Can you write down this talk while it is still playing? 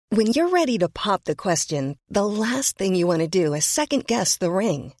When you're ready to pop the question, the last thing you want to do is second-guess the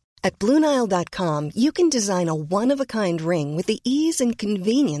ring. At BlueNile.com, you can design a one-of-a-kind ring with the ease and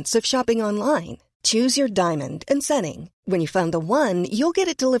convenience of shopping online. Choose your diamond and setting. When you find the one, you'll get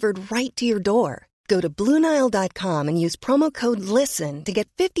it delivered right to your door. Go to BlueNile.com and use promo code LISTEN to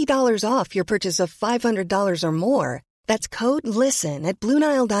get $50 off your purchase of $500 or more. That's code LISTEN at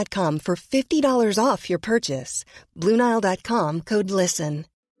BlueNile.com for $50 off your purchase. BlueNile.com, code LISTEN.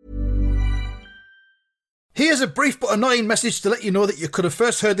 Here's a brief but annoying message to let you know that you could have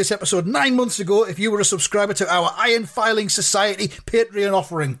first heard this episode 9 months ago if you were a subscriber to our Iron Filing Society Patreon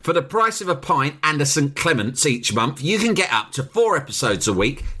offering. For the price of a pint and a St Clement's each month, you can get up to 4 episodes a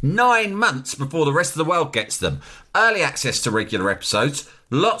week, 9 months before the rest of the world gets them. Early access to regular episodes,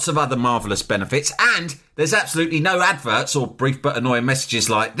 lots of other marvellous benefits, and there's absolutely no adverts or brief but annoying messages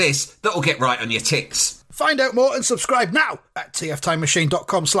like this that will get right on your ticks. Find out more and subscribe now at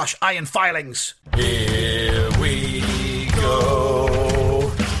tftimemachine.com/ironfilings. Here we go.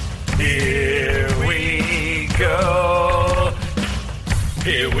 Here we go.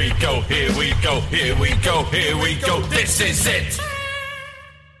 Here we go. Here we go. Here we go. Here we go. This is it.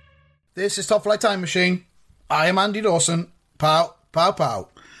 This is Top Flight Time Machine. I am Andy Dawson. Pow, pow, pow.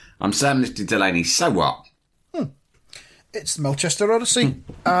 I'm Sam Nifty Delaney. So what? It's the Melchester Odyssey,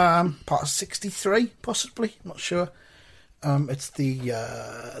 part of 63, possibly. I'm not sure. It's the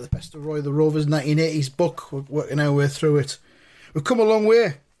Best of Roy the Rovers 1980s book. We're working our way through it. We've come a long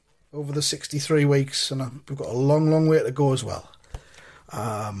way over the 63 weeks, and we've got a long, long way to go as well.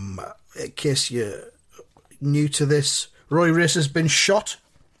 In case you're new to this, Roy Race has been shot.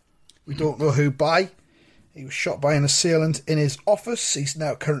 We don't know who by. He was shot by an assailant in his office. He's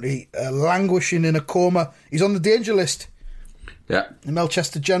now currently languishing in a coma. He's on the danger list. Yeah. The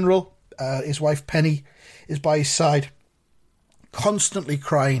Melchester General, his wife Penny, is by his side, constantly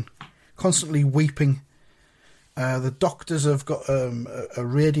crying, constantly weeping. The doctors have got a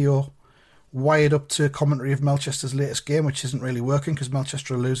radio wired up to commentary of Melchester's latest game, which isn't really working because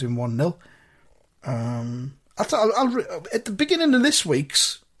Melchester are losing 1-0. At the beginning of this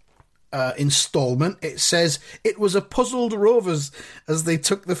week's instalment, it says it was a puzzled Rovers as they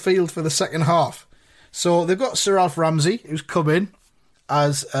took the field for the second half. So they've got Sir Alf Ramsey, who's come in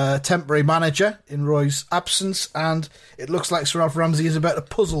as a temporary manager in Roy's absence, and it looks like Sir Alf Ramsey is about to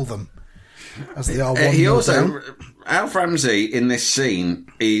puzzle them as they are 1-0 down. Alf Ramsey in this scene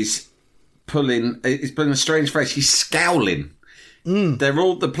is pulling a strange face. He's scowling. They're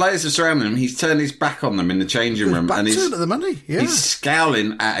all the players are surrounding him. He's turned his back on them in the changing room, and he's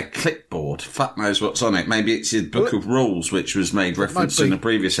scowling at a clipboard. Fuck knows what's on it. Maybe it's his book of rules, which was made reference in a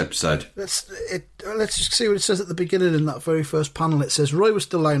previous episode. Let's just see what it says at the beginning in that very first panel. It says Roy was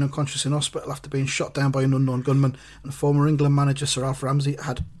still lying unconscious in hospital after being shot down by an unknown gunman, and former England manager Sir Alf Ramsey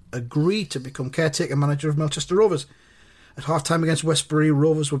had agreed to become caretaker manager of Melchester Rovers. At half-time against Westbury,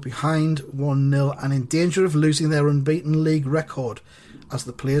 Rovers were behind 1-0 and in danger of losing their unbeaten league record as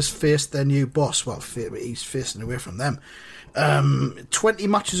the players faced their new boss. Well, he's facing away from them. 20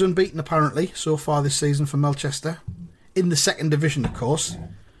 matches unbeaten, apparently, so far this season for Melchester. In the second division, of course.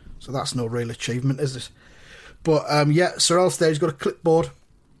 So that's no real achievement, is it? But, Sir Alf's there. He's got a clipboard.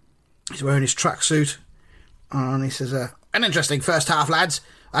 He's wearing his tracksuit. And he says, an interesting first half, lads.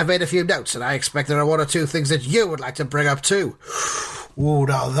 I've made a few notes, and I expect there are one or two things that you would like to bring up too. Whoa,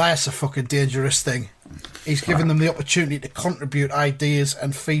 now that's a fucking dangerous thing. He's giving them the opportunity to contribute ideas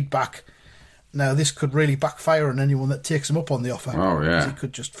and feedback. Now, this could really backfire on anyone that takes him up on the offer. Oh, yeah. He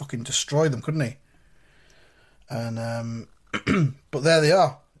could just fucking destroy them, couldn't he? And, but there they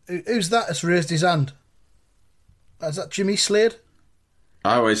are. Who's that that's raised his hand? Is that Jimmy Slade?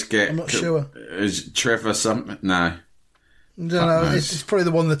 I always get... I'm not sure. Is Trevor something? No. No, it's probably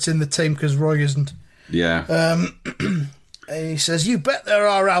the one that's in the team because Roy isn't. Yeah. And he says, you bet there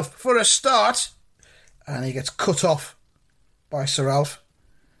are, Alf, for a start. And he gets cut off by Sir Alf,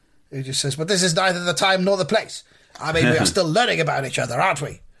 who just says, but this is neither the time nor the place. I mean, we are still learning about each other, aren't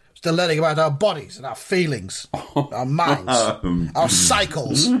we? Still learning about our bodies and our feelings, our minds, our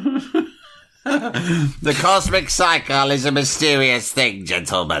cycles. The cosmic cycle is a mysterious thing,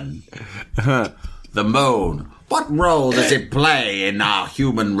 gentlemen. The moon. What role does it play in our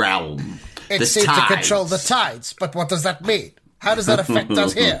human realm? It seems to control the tides, but what does that mean? How does that affect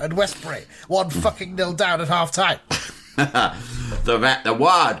us here at Westbury? 1-0 down at half-time. The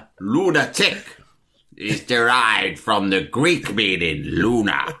word lunatic is derived from the Greek meaning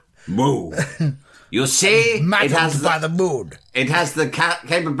luna, moon. You see, it has by the moon. It has the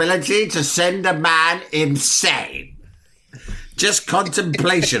capability to send a man insane. just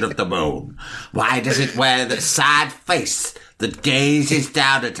contemplation of the moon? Why does it wear the sad face that gazes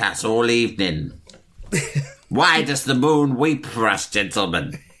down at us all evening? Why does the moon weep for us,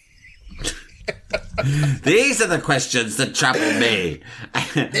 gentlemen? These are the questions that trouble me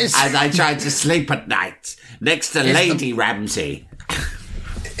as I try to sleep at night next to Lady Ramsay.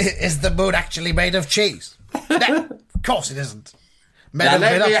 Is the moon actually made of cheese? No, of course it isn't. Men have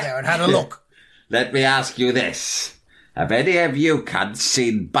been up there and had a look. Let me ask you this. Have any of you cunts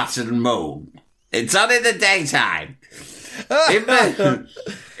seen Button Moon? It's on in the daytime.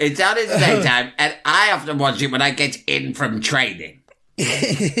 It's on in the daytime, and I often watch it when I get in from training.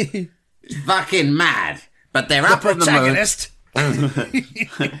 It's fucking mad. But they're up on the moon.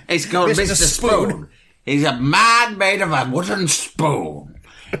 It's called Mr. Spoon. He's a man made of a wooden spoon.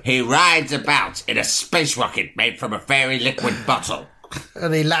 He rides about in a space rocket made from a fairy liquid bottle.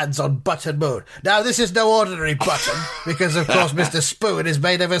 And he lands on Button Moon. Now, this is no ordinary button, because, of course, Mr. Spoon is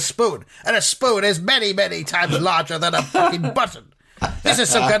made of a spoon. And a spoon is many, many times larger than a fucking button. This is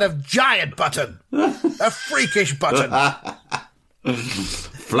some kind of giant button. A freakish button.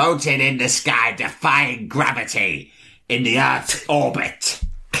 Floating in the sky, defying gravity in the Earth's orbit.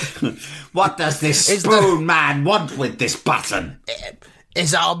 What does this spoon man want with this button?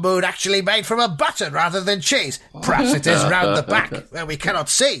 Is our moon actually made from a button rather than cheese? Perhaps it is round the back, where we cannot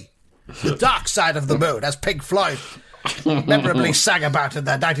see. The dark side of the moon, as Pink Floyd memorably sang about in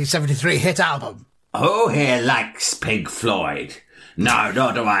their 1973 hit album. Who here likes Pink Floyd? No,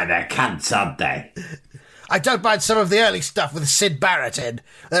 nor do I. They're cunts, aren't they? I don't mind some of the early stuff with Syd Barrett in.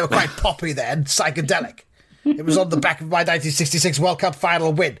 They were quite poppy then, psychedelic. It was on the back of my 1966 World Cup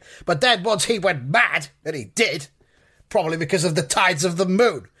final win. But then once he went mad, and he did, probably because of the tides of the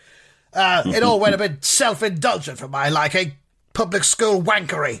moon, it all went a bit self-indulgent for my liking. Public school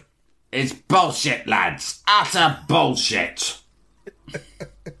wankery. It's bullshit, lads. Utter bullshit.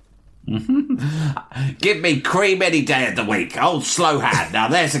 Give me Cream any day of the week. Old Slowhand. Now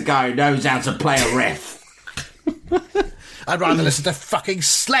there's a guy who knows how to play a riff. I'd rather listen to fucking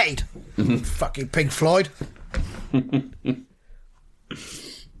Slade. Fucking Pink Floyd.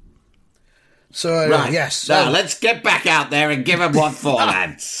 So, right. yes. Now, let's get back out there and give them what for,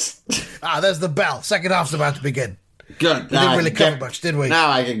 lads. There's the bell. Second half's about to begin. Good. We didn't really cover much, did we? Now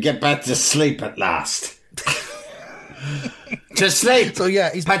I can get back to sleep at last. To sleep. So, yeah,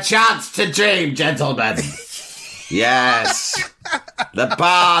 perchance to dream, gentlemen. Yes. The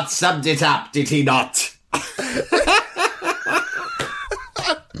bard summed it up, did he not?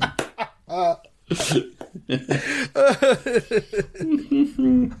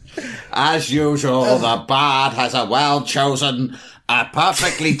 As usual, the bard has a well-chosen, a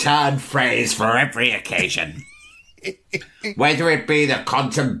perfectly turned phrase for every occasion. Whether it be the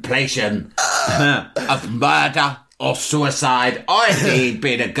contemplation of murder or suicide, or indeed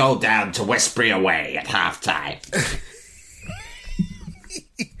be to go down to Westbury away at half-time.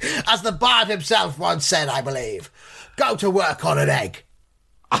 As the bard himself once said, I believe, go to work on an egg.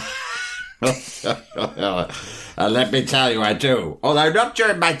 Let me tell you, I do. Although not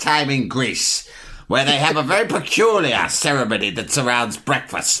during my time in Greece, where they have a very peculiar ceremony that surrounds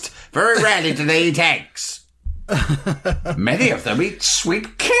breakfast. Very rarely do they eat eggs. Many of them eat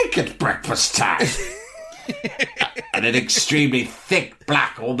sweet cake at breakfast time. And an extremely thick,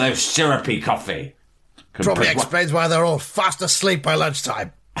 black, almost syrupy coffee. Probably explains why they're all fast asleep by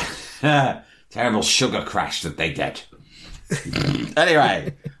lunchtime. Terrible sugar crash that they get.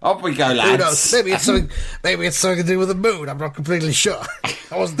 Anyway, off we go, lads. Who knows? Maybe it's something to do with the moon. I'm not completely sure.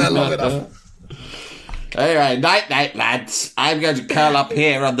 I wasn't there long enough. Anyway, night, lads. I'm going to curl up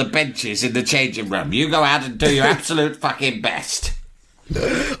here on the benches in the changing room. You go out and do your absolute fucking best.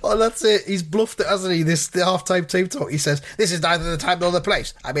 Oh, that's it. He's bluffed it, hasn't he? The half-time team talk. He says, this is neither the time nor the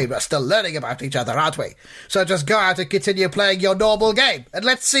place. I mean, we're still learning about each other, aren't we? So just go out and continue playing your normal game, and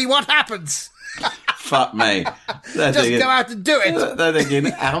let's see what happens. Fuck me. Just go out and do it. They're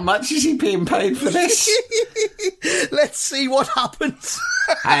thinking, how much is he being paid for this? Let's see what happens.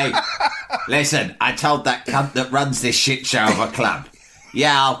 Hey, listen, I told that cunt that runs this shit show of a club.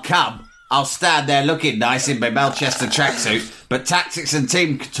 Yeah, I'll come. I'll stand there looking nice in my Melchester tracksuit, but tactics and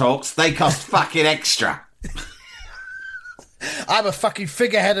team talks, they cost fucking extra. I'm a fucking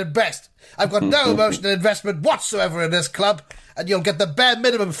figurehead at best. I've got no emotional investment whatsoever in this club, and you'll get the bare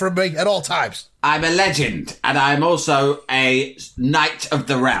minimum from me at all times. I'm a legend, and I'm also a knight of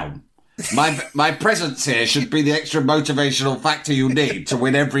the realm. My presence here should be the extra motivational factor you need to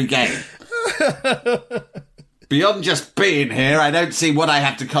win every game. Beyond just being here, I don't see what I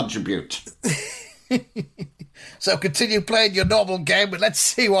have to contribute. So continue playing your normal game, and let's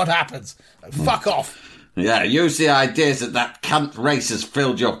see what happens. Fuck off. Yeah, use the ideas that cunt race has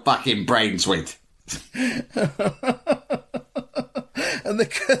filled your fucking brains with. And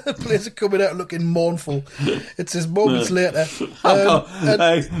the players are coming out looking mournful. It's his moments later.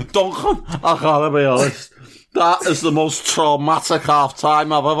 Hey, Duncan, I gotta be honest. That is the most traumatic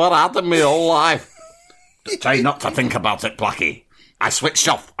half-time I've ever had in my whole life. Try not to think about it, Blackie. I switched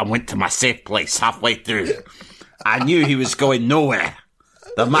off and went to my safe place halfway through. I knew he was going nowhere.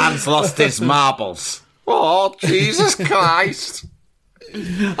 The man's lost his marbles. Oh, Jesus Christ.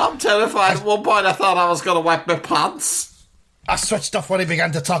 I'm terrified. At one point I thought I was going to wet my pants. I switched off when he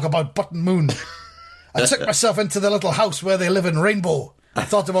began to talk about Button Moon. I took myself into the little house where they live in Rainbow. I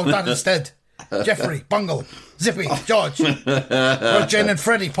thought about that instead. Jeffrey, Bungle, Zippy, George. Well, Jane and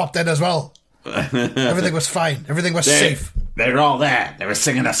Freddie popped in as well. Everything was fine. Everything was safe. They were all there. They were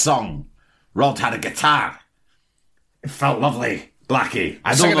singing a song. Rod had a guitar. It felt lovely, Blackie.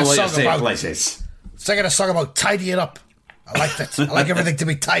 I don't know what your safe place is. Singing a song about tidying up. I liked it. I like everything to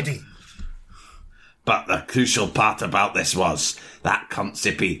be tidy. But the crucial part about this was that cunt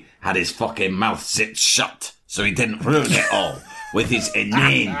Zippy had his fucking mouth zipped shut, so he didn't ruin it all with his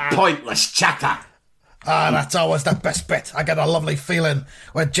inane, pointless chatter. That's always the best bit. I get a lovely feeling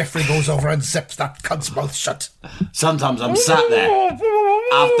when Jeffrey goes over and zips that cunt's mouth shut. Sometimes I'm sat there,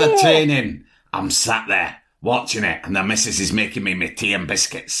 after training, I'm sat there, watching it, and the missus is making me my tea and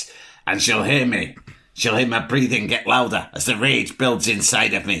biscuits, and she'll hear me. She'll hear my breathing get louder as the rage builds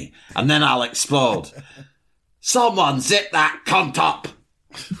inside of me, and then I'll explode. Someone zip that cunt up!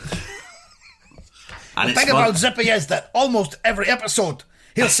 And the thing about Zippy is that almost every episode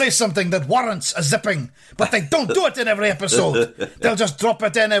he'll say something that warrants a zipping, but they don't do it in every episode. They'll just drop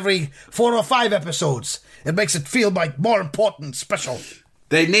it in every 4 or 5 episodes. It makes it feel like more important, special.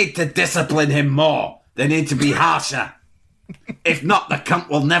 They need to discipline him more. They need to be harsher. If not, the cunt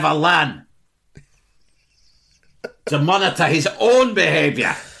will never learn to monitor his own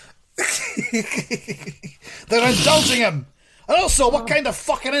behaviour. They're indulging him. And also, what kind of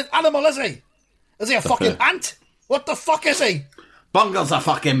fucking animal is he? Is he a fucking ant? What the fuck is he? Bungle's a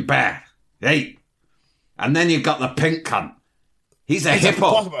fucking bear. Hey. And then you've got the pink cunt. He's a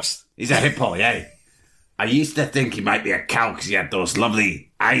hippo. He's a hippo, yeah. I used to think he might be a cow because he had those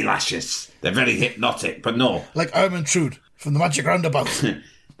lovely eyelashes. They're very hypnotic, but no. Like Ermintrude from the Magic Roundabout.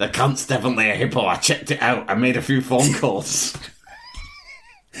 The cunt's definitely a hippo. I checked it out. I made a few phone calls.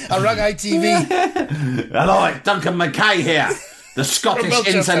 I rang ITV. Hello, it's Duncan Mackay here. The Scottish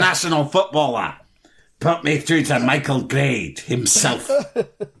international footballer. Put me through to Michael Grade himself.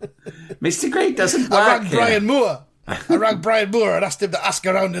 Mr. Grade doesn't work I rang Brian Moore and asked him to ask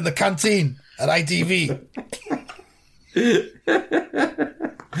around in the canteen at ITV.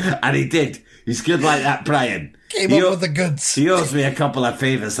 And he did. He's good like that, Brian. Came up with the goods. He owes me a couple of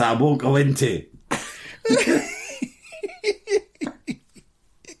favours that I won't go into.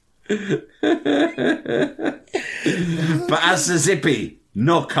 But as the Zippy,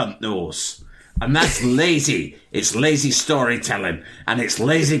 no cunt knows. And that's lazy. It's lazy storytelling. And it's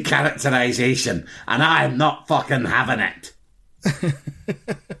lazy characterisation. And I am not fucking having it.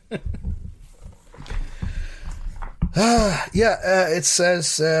 It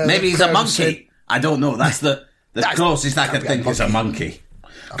says... maybe he's a monkey. I don't know. That's the closest I can think is a monkey.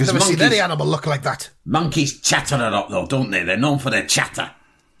 I've never seen any animal look like that. Monkeys chatter it up, though, don't they? They're known for their chatter.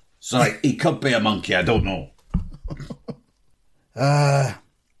 So he could be a monkey. I don't know.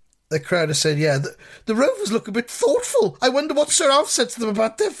 The crowd has said, the Rovers look a bit thoughtful. I wonder what Sir Alf said to them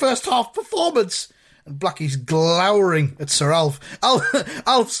about their first half performance. And Blackie's glowering at Sir Alf.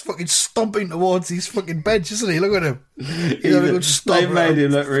 Alf's fucking stomping towards his fucking bench, isn't he? Look at him. They made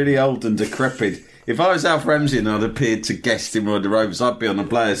him look really old and decrepit. If I was Alf Ramsey and I'd appeared to guest him on the Rovers, I'd be on the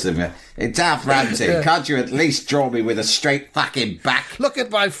players of it. It's Alf Ramsey. Yeah. Can't you at least draw me with a straight fucking back? Look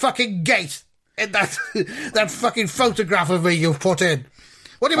at my fucking gait in that fucking photograph of me you've put in.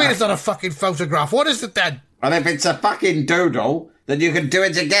 What do you mean it's not a fucking photograph? What is it then? And if it's a fucking doodle, then you can do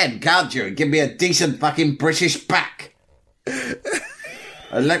it again, can't you? Give me a decent fucking British back.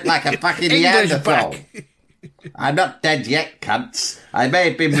 I look like a fucking Neanderthal. I'm not dead yet, cunts. I may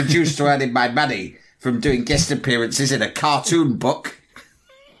have been reduced to earning my money from doing guest appearances in a cartoon book.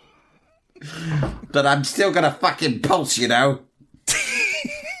 But I'm still got a fucking pulse, you know.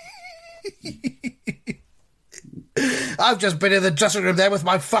 I've just been in the dressing room there with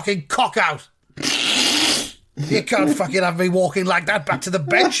my fucking cock out. You can't fucking have me walking like that back to the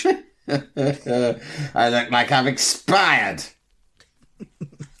bench. I look like I've expired.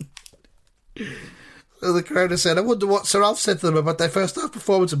 So the crowd has said, I wonder what Sir Alf said to them about their first half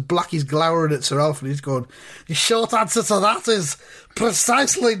performance, and Blackie's glowering at Sir Alf and he's going, the short answer to that is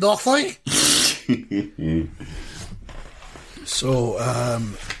precisely nothing. So,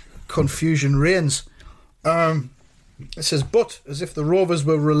 confusion reigns. It says, but as if the Rovers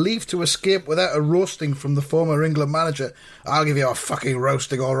were relieved to escape without a roasting from the former England manager. I'll give you a fucking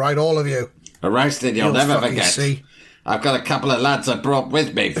roasting, all right, all of you. A roasting you'll never forget. See. I've got a couple of lads I brought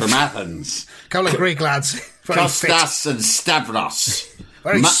with me from Athens. A couple of Greek lads. Kostas and Stavros.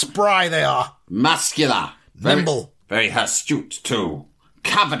 Very spry they are. Muscular. Nimble. Very astute, too.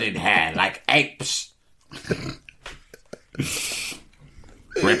 Covered in hair like apes.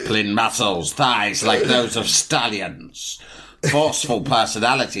 Rippling muscles, thighs like those of stallions. Forceful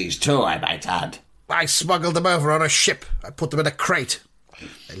personalities, too, I might add. I smuggled them over on a ship. I put them in a crate.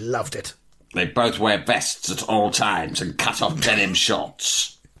 They loved it. They both wear vests at all times and cut-off denim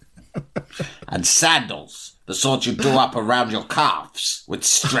shorts. And sandals, the sort you do up around your calves with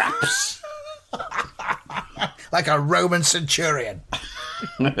straps. Like a Roman centurion.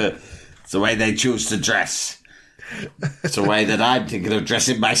 It's the way they choose to dress. It's the way that I'm thinking of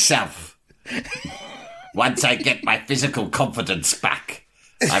dressing myself. Once I get my physical confidence back,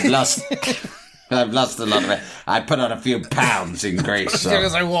 I've lost a lot of it. I put on a few pounds in Greece. As young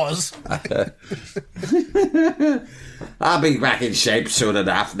as I was. I'll be back in shape soon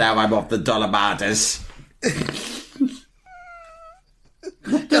enough. Now I'm off the Dolomites.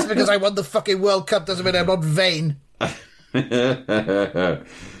 Just because I won the fucking World Cup doesn't mean I'm not vain. A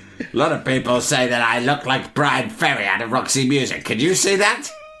lot of people say that I look like Brian Ferry out of Roxy Music. Can you see that?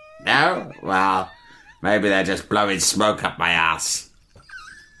 No? Well, maybe they're just blowing smoke up my ass.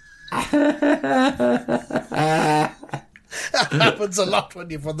 That happens a lot when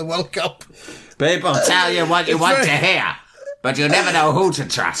you've won the World Cup. People tell you what you want to hear, but you never know who to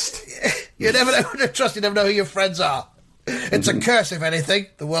trust. You never know who to trust, you never know who your friends are. It's a curse, if anything,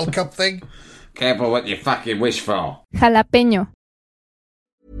 the World Cup thing. Careful what you fucking wish for. Jalapeño.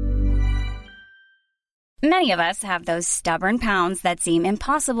 Many of us have those stubborn pounds that seem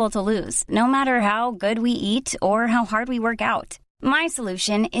impossible to lose, no matter how good we eat or how hard we work out. My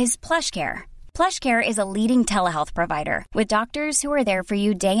solution is PlushCare. PlushCare is a leading telehealth provider with doctors who are there for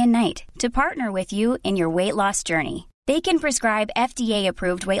you day and night to partner with you in your weight loss journey. They can prescribe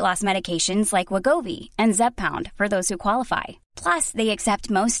FDA-approved weight loss medications like Wegovy and Zepbound for those who qualify. Plus, they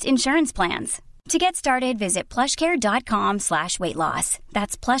accept most insurance plans. To get started, visit plushcare.com/weightloss.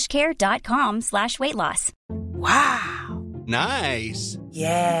 That's plushcare.com/weightloss. Wow. Nice.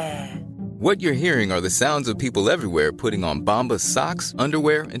 Yeah. What you're hearing are the sounds of people everywhere putting on Bombas socks,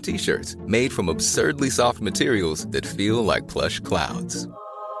 underwear, and T-shirts made from absurdly soft materials that feel like plush clouds.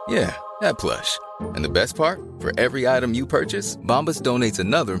 Yeah, that plush. And the best part? For every item you purchase, Bombas donates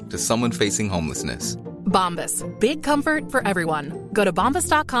another to someone facing homelessness. Bombas. Big comfort for everyone. Go to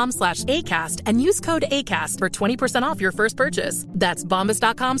bombas.com/ACAST and use code ACAST for 20% off your first purchase. That's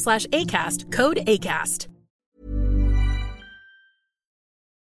bombas.com/ACAST. Code ACAST.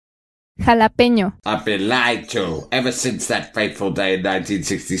 Jalapeño. I've been lied to ever since that fateful day in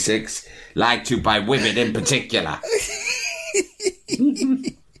 1966. Lied to by women in particular.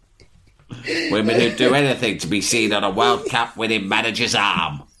 Women who'd do anything to be seen on a World Cup winning manager's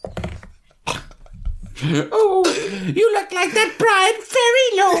arm. Oh, you look like that Brian Ferry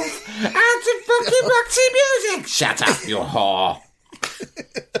loaf out of fucking Roxy Music. Shut up, you whore.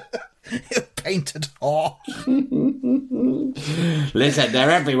 You painted whore. Listen, they're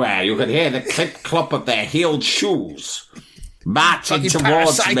everywhere. You can hear the clip-clop of their heeled shoes marching fucking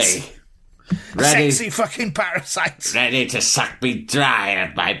towards parasites. me. Ready, sexy fucking parasites. ready to suck me dry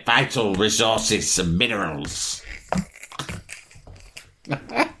of my vital resources and minerals.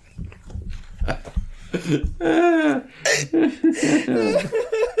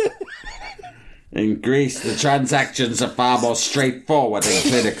 In Greece, the transactions are far more straightforward and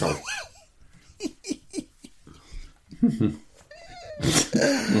clinical.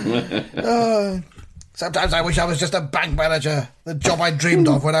 Sometimes I wish I was just a bank manager, the job I dreamed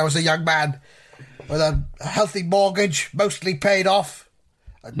of when I was a young man, with a healthy mortgage, mostly paid off,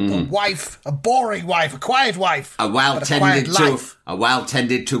 a wife, a boring wife, a quiet wife, A well-tended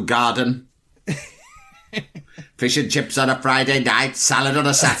to garden. Fish and chips on a Friday night, salad on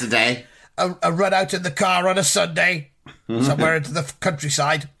a Saturday. a run out in the car on a Sunday, somewhere into the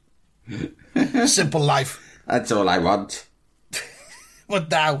countryside. Simple life. That's all I want. But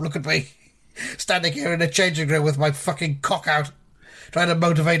now, look at me, standing here in a changing room with my fucking cock out, trying to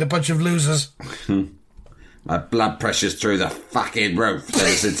motivate a bunch of losers. My blood pressure's through the fucking roof ever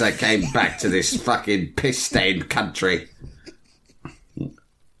since I came back to this fucking piss-stained country.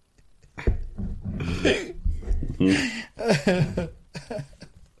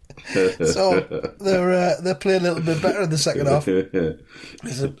 So they're playing a little bit better in the second half.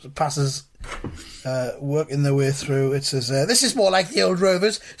 As the passes working their way through, it says, "This is more like the old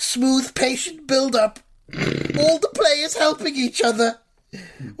Rovers. Smooth, patient build-up. All the players helping each other."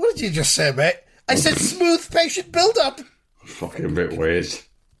 What did you just say, mate? I said smooth, patient build-up. Fucking a bit weird.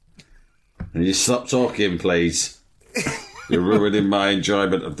 And you stop talking, please. You're ruining my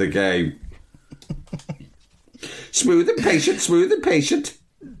enjoyment of the game. Smooth and patient.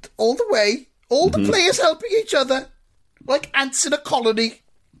 All the way. All the players helping each other. Like ants in a colony.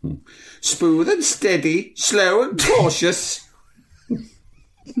 Smooth and steady, slow and cautious.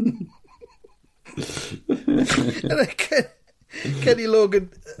 And again, Kenny Logan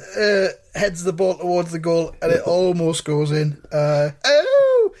heads the ball towards the goal and it almost goes in.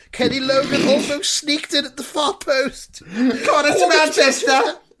 Kenny Logan almost sneaked in at the far post. Corner to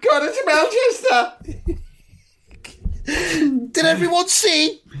Manchester. Did everyone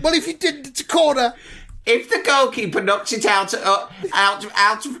see? Well, if you didn't, it's a corner. If the goalkeeper knocks it out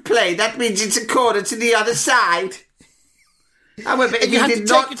of play, that means it's a corner to the other side. However, if you did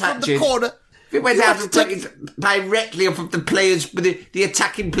not touch it, corner, if it went out and took it directly off of the player's, the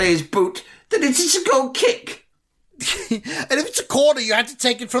attacking player's boot, then it's a goal kick. And if it's a corner, you had to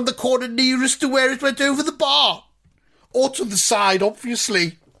take it from the corner nearest to where it went over the bar. Or to the side,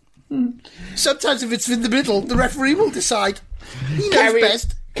 obviously. Sometimes if it's in the middle, the referee will decide. He knows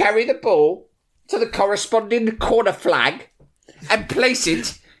best. Carry the ball to the corresponding corner flag and place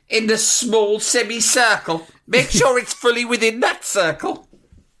it in the small semicircle. Make sure it's fully within that circle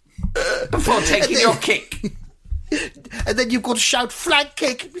before taking your kick. And then you've got to shout flag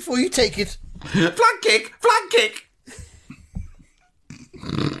kick before you take it. Flag kick.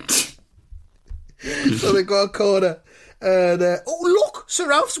 So they got a corner. And, look, Sir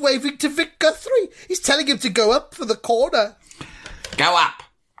Ralph's waving to Vic Guthrie. He's telling him to go up for the corner. Go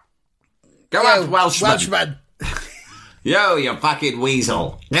up, Welshman. Yo, you fucking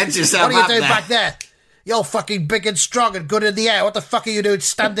weasel. Get yourself up there. What are you doing back there? You're fucking big and strong and good in the air. What the fuck are you doing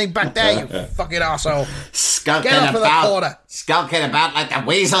standing back there, you fucking arsehole? Skulking Get up for the corner. Skulking about like the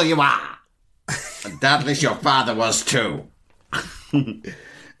weasel you are. And doubtless your father was too.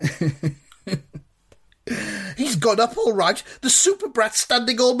 He's gone up all right. The super brat's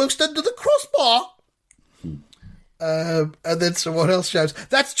standing almost under the crossbar. And then someone else shouts,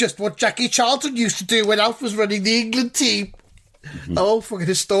 "That's just what Jackie Charlton used to do when Alf was running the England team." Oh, fucking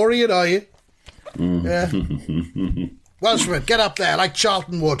historian, are you? Yeah. Welshman, get up there like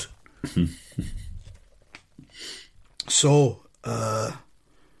Charlton would. So,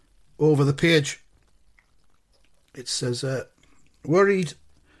 over the page, it says, worried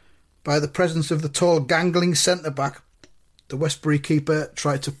by the presence of the tall, gangling centre-back, the Westbury keeper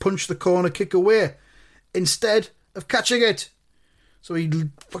tried to punch the corner kick away instead of catching it. So he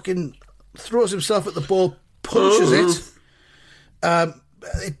fucking throws himself at the ball, punches it.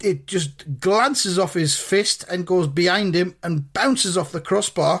 It just glances off his fist and goes behind him and bounces off the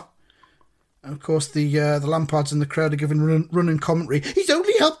crossbar. And of course, the Lampards in the crowd are giving running commentary. He's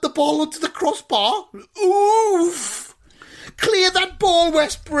only helped the ball onto the crossbar. Oof! Clear that ball,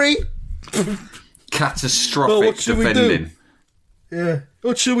 Westbury. Catastrophic defending. Yeah.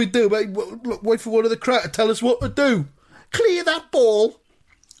 What should we do, mate? Wait for one of the crowd to tell us what to do. Clear that ball.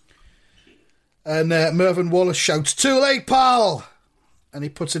 And Mervyn Wallace shouts, "Too late, pal!" And he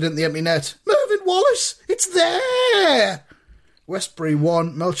puts it in the empty net. Mervyn Wallace, it's there! Westbury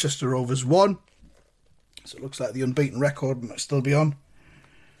 1, Melchester Rovers 1. So it looks like the unbeaten record might still be on.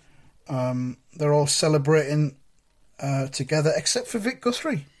 They're all celebrating together, except for Vic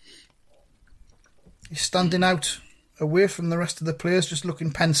Guthrie. He's standing out away from the rest of the players, just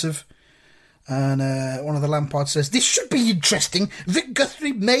looking pensive. And one of the Lampards says, "This should be interesting. Vic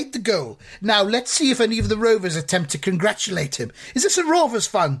Guthrie made the goal. Now let's see if any of the Rovers attempt to congratulate him." Is this a Rovers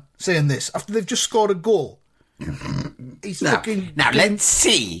fan saying this after they've just scored a goal? He's fucking... Now let's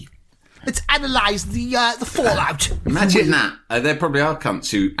see. Let's analyse the fallout. Imagine that. There probably are cunts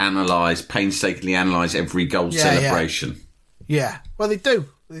who painstakingly analyse every goal celebration. Yeah. Well, they do.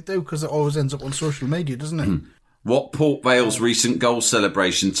 They do, because it always ends up on social media, doesn't it? What Port Vale's recent goal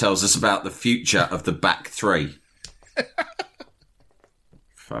celebration tells us about the future of the back three.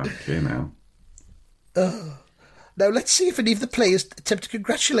 Fucking hell. Now, let's see if any of the players attempt to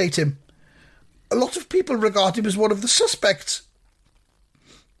congratulate him. A lot of people regard him as one of the suspects.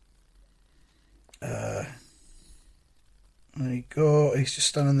 There you go. He's just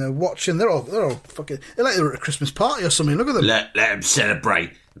standing there watching. They're all fucking... They're like they're at a Christmas party or something. Look at them. Let them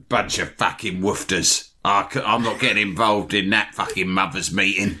celebrate. Bunch of fucking woofters. I'm not getting involved in that fucking mothers'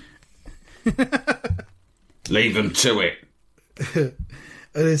 meeting. Leave them to it.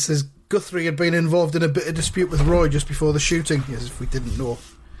 And it says Guthrie had been involved in a bit of dispute with Roy just before the shooting, as if we didn't know.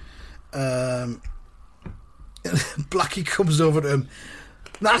 Blackie comes over to him.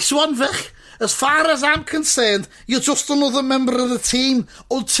 Nice one, Vic. As far as I'm concerned, you're just another member of the team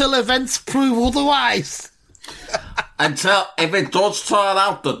until events prove otherwise. Until, if it does turn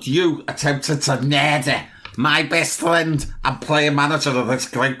out that you attempted to murder my best friend and player manager of this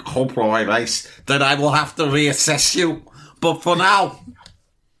great club, Roy Rice, then I will have to reassess you. But for now,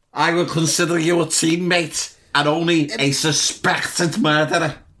 I will consider you a teammate and only a suspected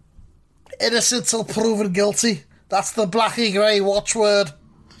murderer. Innocent till proven guilty. That's the Blackie Gray watchword.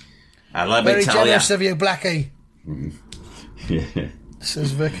 And let me Very tell generous of you, Blackie. Yeah.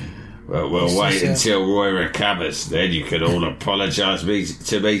 Says Vic. Well, we'll wait until Roy recovers. Then you can all apologise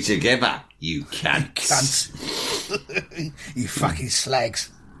to me together. You cunts. You fucking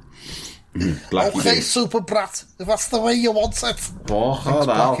slags. Blackie super brat. If that's the way you want it.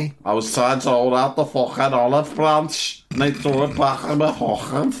 Fucking hell. I was trying to hold out the fucking olive branch. And they threw it back in my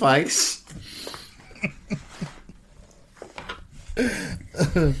fucking face.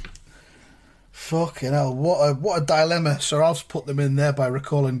 Fucking hell, what a dilemma. Sir Alf's put them in there by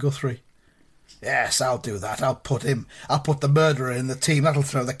recalling Guthrie. Yes, I'll do that. I'll put the murderer in the team. That'll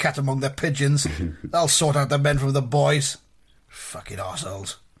throw the cat among the pigeons. That'll sort out the men from the boys. Fucking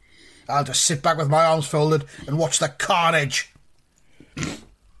arseholes. I'll just sit back with my arms folded and watch the carnage.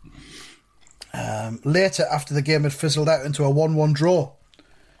 Later, after the game had fizzled out into a 1-1 draw,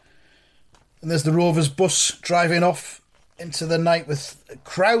 and there's the Rovers bus driving off into the night with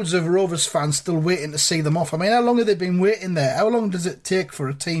crowds of Rovers fans still waiting to see them off. I mean, how long have they been waiting there? How long does it take for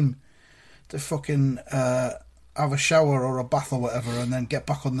a team to fucking have a shower or a bath or whatever and then get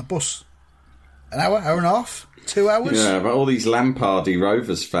back on the bus? An hour and a half? 2 hours? Yeah, but all these Lampardy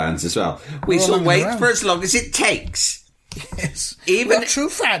Rovers fans as well. We shall wait for as long as it takes. Yes. We're true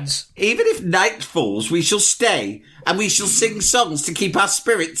fans. Even if night falls, we shall stay and we shall sing songs to keep our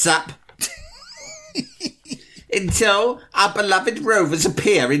spirits up. Until our beloved Rovers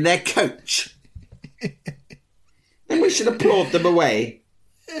appear in their coach. And we should applaud them away.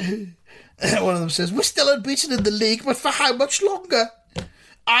 One of them says, we're still unbeaten in the league, but for how much longer?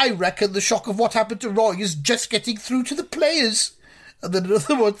 I reckon the shock of what happened to Roy is just getting through to the players. And then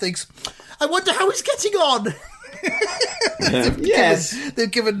another one thinks, I wonder how he's getting on.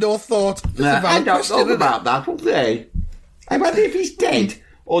 They've given no thought. I don't know about that, will they? I wonder if he's dead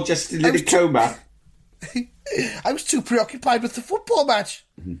or just in a coma. I was too preoccupied with the football match.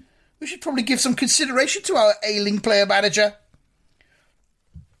 Mm-hmm. We should probably give some consideration to our ailing player manager.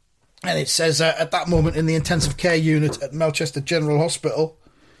 And it says at that moment in the intensive care unit at Melchester General Hospital,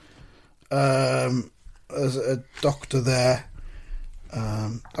 there's a doctor there.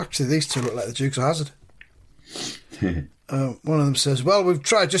 Actually, these two look like the Dukes of Hazzard. One of them says, well, we've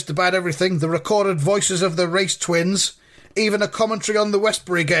tried just about everything. The recorded voices of the Race twins, even a commentary on the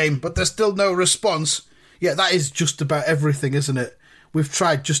Westbury game, but there's still no response. Yeah, that is just about everything, isn't it? We've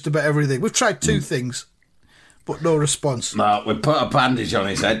tried just about everything. We've tried two things, but no response. No, we put a bandage on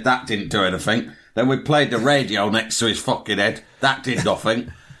his head. That didn't do anything. Then we played the radio next to his fucking head. That did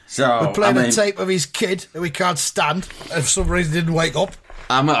nothing. So we played a tape of his kid that we can't stand. And for some reason didn't wake up.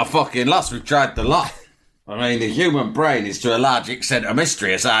 I'm at a fucking loss. We've tried the lot. I mean, the human brain is to a large extent a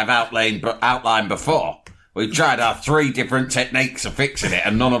mystery, as I've outlined before. We've tried our 3 different techniques of fixing it,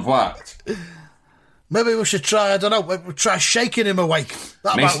 and none have worked. Maybe we should try, I don't know, we'll try shaking him awake.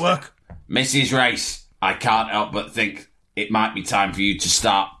 That might work. Mrs. Race, I can't help but think it might be time for you to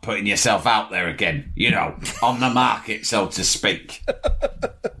start putting yourself out there again. You know, on the market, so to speak.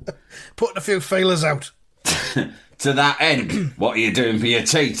 Putting a few feelers out. To that end, what are you doing for your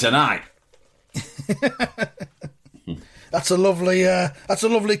tea tonight? That's a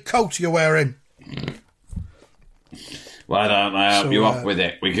lovely coat you're wearing. Why don't I help you off with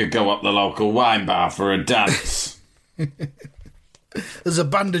it? We could go up the local wine bar for a dance. There's a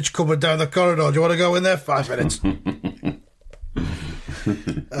bandage cupboard down the corridor. Do you want to go in there? 5 minutes.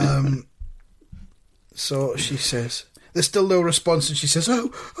 So she says, there's still no response, and she says,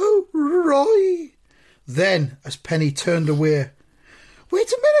 oh, Roy. Then, as Penny turned away,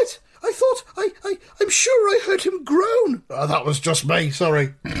 wait a minute. I thought, I'm sure I heard him groan. Oh, that was just me,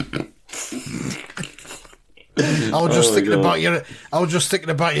 sorry. I was just thinking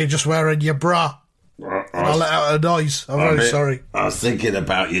about you just wearing your bra. And I let out a noise. I'm very sorry. I was thinking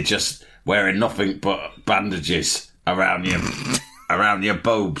about you just wearing nothing but bandages around your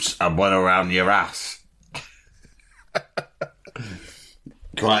boobs and one around your ass.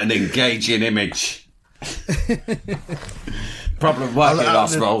 Quite an engaging image. Problem working in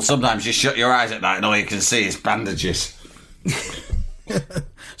hospital. Sometimes you shut your eyes at night and all you can see is bandages.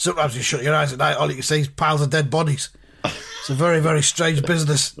 Sometimes you shut your eyes at night, all you can see is piles of dead bodies. It's a very, very strange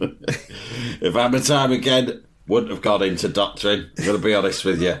business. If I had my time again, wouldn't have got into doctoring. I'm going to be honest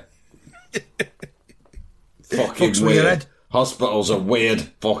with you. Fucking Fucks with your weird. head. Hospitals are weird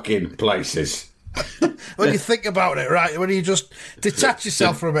fucking places. When you think about it, right, when you just detach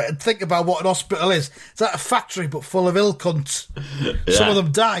yourself from it and think about what an hospital is, it's like a factory but full of ill cunts. Yeah. Some of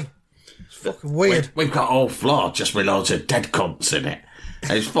them die. It's fucking weird. We've got a whole floor just with loads of dead cunts in it.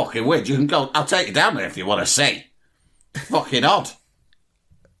 It's fucking weird. You can go, I'll take you down there if you want to see. Fucking odd.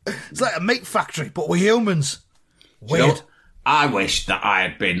 It's like a meat factory but with humans. Weird. You know, I wish that I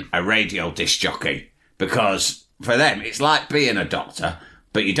had been a radio disc jockey, because for them it's like being a doctor,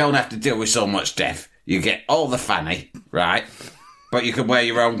 but you don't have to deal with so much death. You get all the fanny, right? But you can wear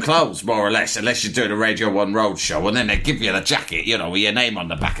your own clothes, more or less, unless you're doing a Radio 1 road show, and then they give you the jacket, you know, with your name on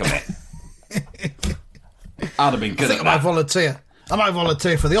the back of it. I'd have been good at that. I might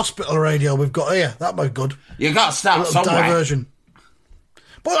volunteer for the hospital radio we've got here. That'd be good. You got to start somewhere. Diversion.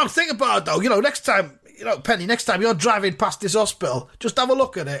 But I'm thinking about it, though. You know, next time, Penny, next time you're driving past this hospital, just have a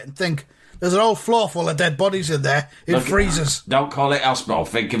look at it and think, there's an whole floor full of dead bodies in there, freezers. Don't call it hospital.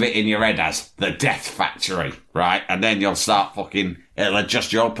 Think of it in your head as the death factory, right? And then you'll start it'll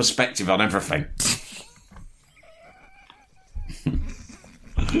adjust your perspective on everything.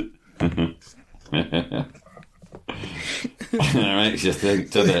 It makes you think,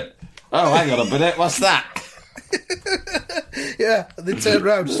 doesn't it? Oh, hang on a minute, what's that? Yeah, they turned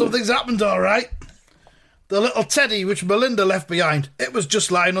round. Something's happened, all right. The little teddy which Melinda left behind, it was just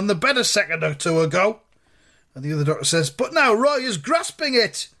lying on the bed a second or two ago. And the other doctor says, but now Roy is grasping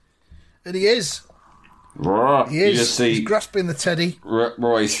it. And he is. Right. He is. You just see he's grasping the teddy.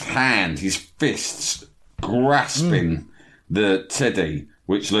 Roy's hand, his fists, grasping the teddy,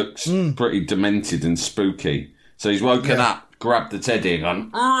 which looks pretty demented and spooky. So he's woken up, grabbed the teddy and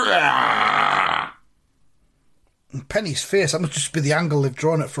gone, "Rah!" And Penny's face, that must just be the angle they've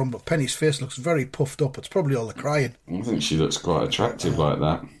drawn it from, but Penny's face looks very puffed up. It's probably all the crying. I think she looks quite attractive like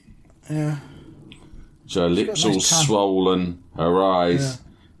that. Yeah. So her lips all swollen, her eyes,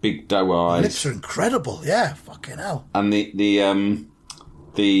 big doe eyes. Her lips are incredible, yeah, fucking hell. And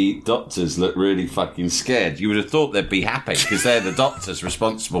the doctors look really fucking scared. You would have thought they'd be happy, because they're the doctors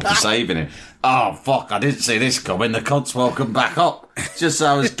responsible for saving him. Oh, fuck, I didn't see this coming. The cunt's woken back up. Just so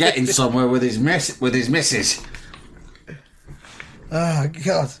I was getting somewhere with his missus. Oh,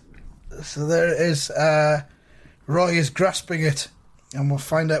 God. So there it is. Roy is grasping it, and we'll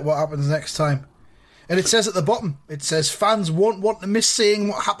find out what happens next time. And it says at the bottom, it says fans won't want to miss seeing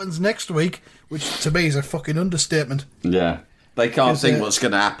what happens next week, which to me is a fucking understatement. Yeah. They can't think what's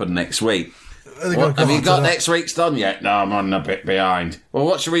going to happen next week. Have you got next week's done yet? No, I'm on a bit behind. Well,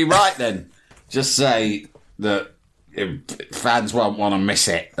 what should we write then? Just say that fans won't want to miss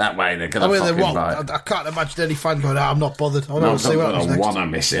it. That way they're going to fucking write. I can't imagine any fan going, I'm not bothered. I want to see what happens next. They're going to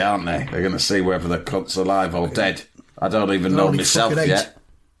want to miss it, aren't they? They're going to see whether the cunt's alive or dead. I don't even know myself yet.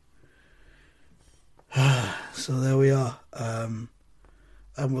 So there we are. And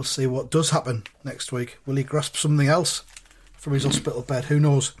we'll see what does happen next week. Will he grasp something else from his hospital bed? Who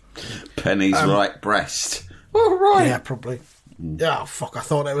knows? Penny's right breast. Oh, right. Yeah, probably. Oh, fuck, I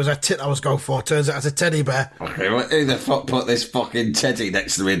thought it was a tit I was going for. Turns out it's a teddy bear. Okay, well, who the fuck put this fucking teddy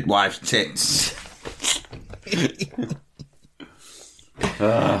next to his wife's tits?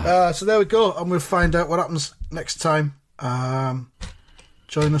 So there we go, and we'll find out what happens next time.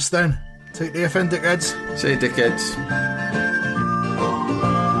 Join us then. Take the FN, dickheads. See you, dickheads.